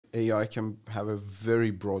AI can have a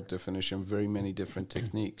very broad definition, very many different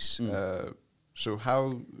techniques. So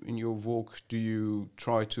how in your work do you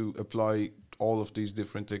try to apply all of these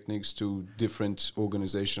different techniques to different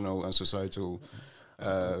organizational and societal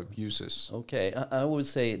uses? Okay, I would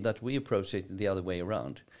say that we approach it the other way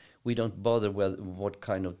around. We don't bother with what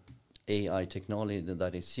kind of AI technology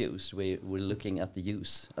that is used. We're looking at the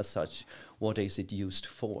use as such. What is it used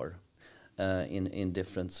for in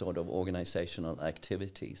different sort of organizational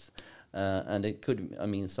activities? And it could, I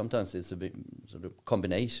mean, sometimes it's a bit sort of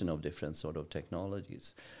combination of different sort of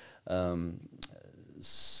technologies.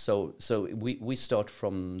 So we start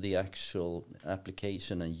from the actual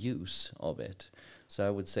application and use of it. So I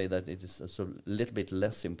would say that it is a little bit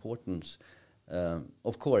less important.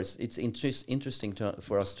 Of course, it's interesting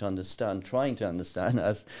for us to understand, trying to understand,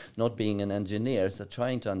 as not being an engineer, so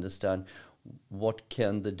trying to understand what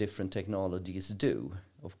can the different technologies do.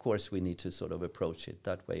 Of course, we need to sort of approach it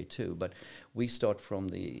that way too. But we start from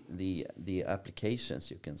the applications,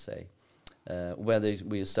 you can say. Whether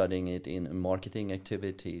we're studying it in marketing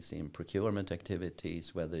activities, in procurement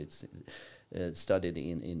activities, whether it's studied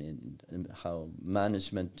in how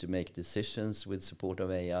management to make decisions with support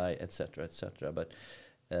of AI, etc., etc. But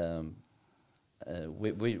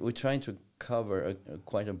we're trying to cover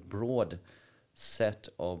quite a broad set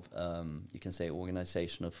of, you can say,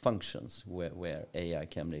 organizational functions where AI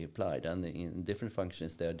can be applied. And in different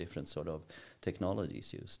functions, there are different sort of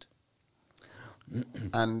technologies used.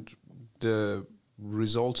 And the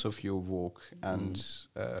results of your work and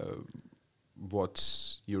what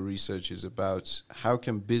your research is about, how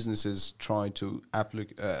can businesses try to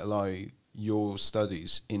apply your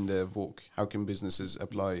studies in their work? How can businesses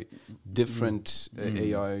apply different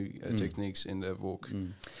AI techniques in their work?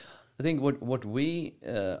 I think what we,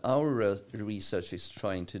 our research is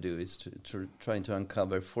trying to do is trying to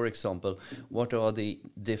uncover, for example, what are the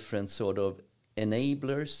different sort of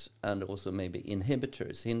enablers and also maybe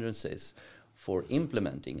inhibitors, hindrances for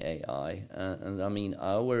implementing AI. And I mean,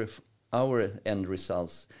 our end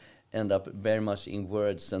results end up very much in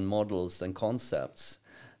words and models and concepts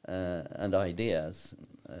and ideas.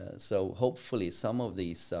 So hopefully some of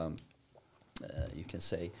these, you can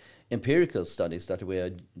say, empirical studies that we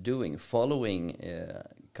are doing, following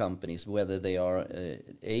companies, whether they are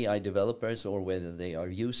AI developers or whether they are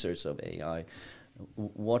users of AI,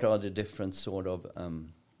 what are the different sort of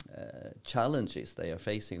challenges they are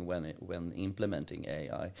facing when implementing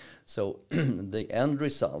AI. So the end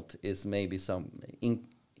result is maybe some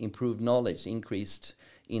improved knowledge, increased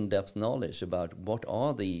in-depth knowledge about what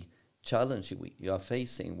are the challenges we are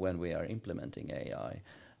facing when we are implementing AI,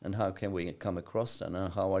 and how can we come across them,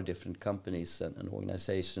 and how are different companies and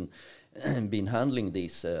organizations been handling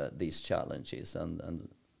these challenges, and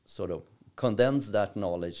sort of condense that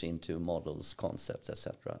knowledge into models, concepts,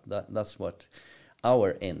 etc. That's what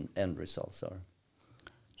our end results are.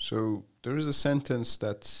 So there is a sentence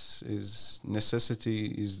that is necessity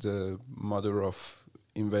is the mother of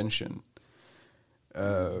invention.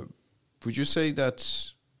 Would you say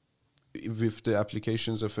that with the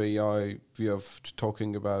applications of AI, we are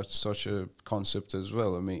talking about such a concept as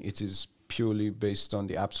well? I mean, it is purely based on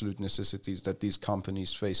the absolute necessities that these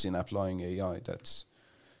companies face in applying AI that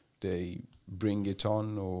they bring it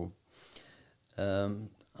on, or?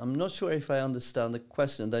 I'm not sure if I understand the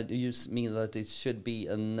question. That you mean that it should be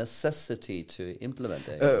a necessity to implement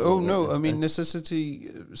AI? Oh no, I mean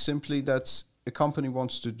necessity simply that a company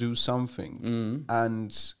wants to do something,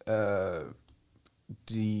 and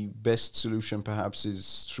the best solution perhaps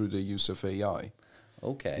is through the use of AI.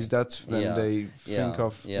 Okay. Is that when they think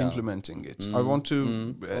of implementing it? I want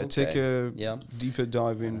to take a deeper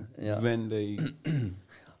dive in when they...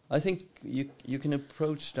 I think you can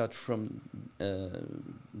approach that from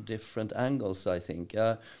different angles, I think.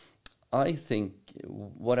 I think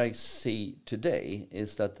what I see today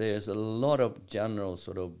is that there's a lot of general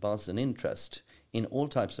sort of buzz and interest in all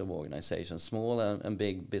types of organizations, small and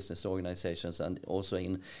big business organizations, and also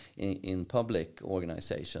in public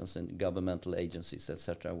organizations and governmental agencies,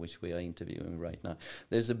 etc., which we are interviewing right now.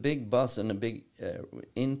 There's a big buzz and a big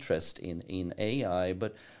interest in AI,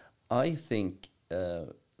 but I think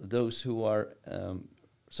those who are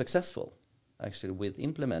successful actually with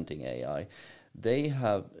implementing AI, they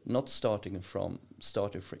have not started from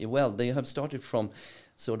sort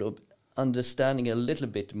of understanding a little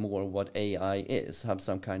bit more what AI is, have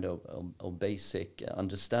some kind of basic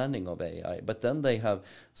understanding of AI, but then they have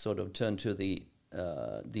sort of turned to the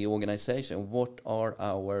organization. What are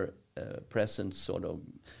our present sort of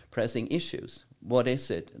pressing issues? What is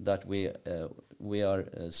it that we are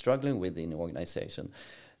struggling with in the organization?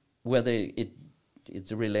 Whether it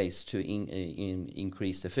it relates to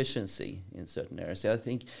increased efficiency in certain areas. So I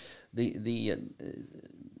think the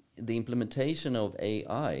implementation of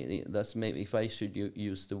AI, that's maybe, if I should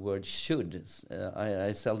use the word should,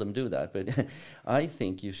 I seldom do that, but I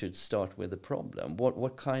think you should start with the problem.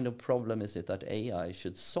 What kind of problem is it that AI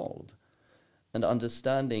should solve? And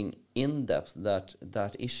understanding in depth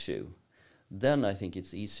that issue, then I think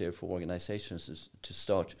it's easier for organizations to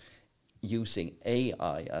start using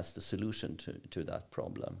AI as the solution to that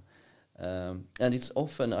problem. And it's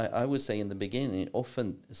often, I would say in the beginning, it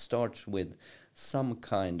often starts with some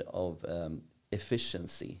kind of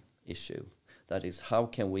efficiency issue. That is, how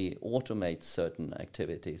can we automate certain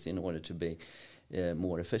activities in order to be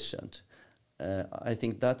more efficient? I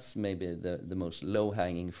think that's maybe the most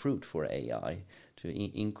low-hanging fruit for AI, to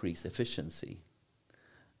increase efficiency.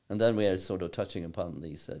 And then we are sort of touching upon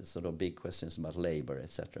these sort of big questions about labor, et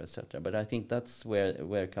cetera, et cetera. But I think that's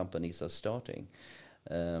where companies are starting.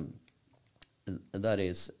 That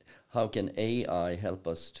is, how can AI help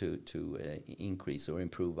us to increase or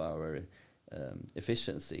improve our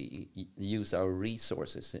efficiency, use our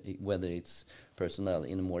resources, whether it's personnel,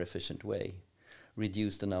 in a more efficient way,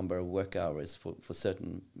 reduce the number of work hours for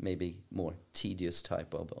certain maybe more tedious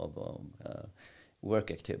type of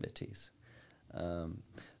work activities.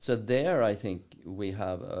 So there I think we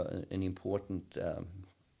have an important,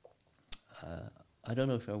 I don't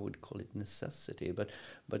know if I would call it necessity, but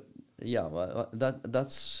yeah,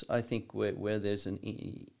 that's I think where there's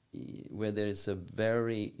where there's a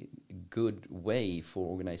very good way for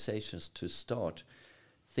organizations to start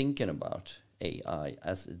thinking about AI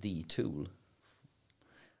as the tool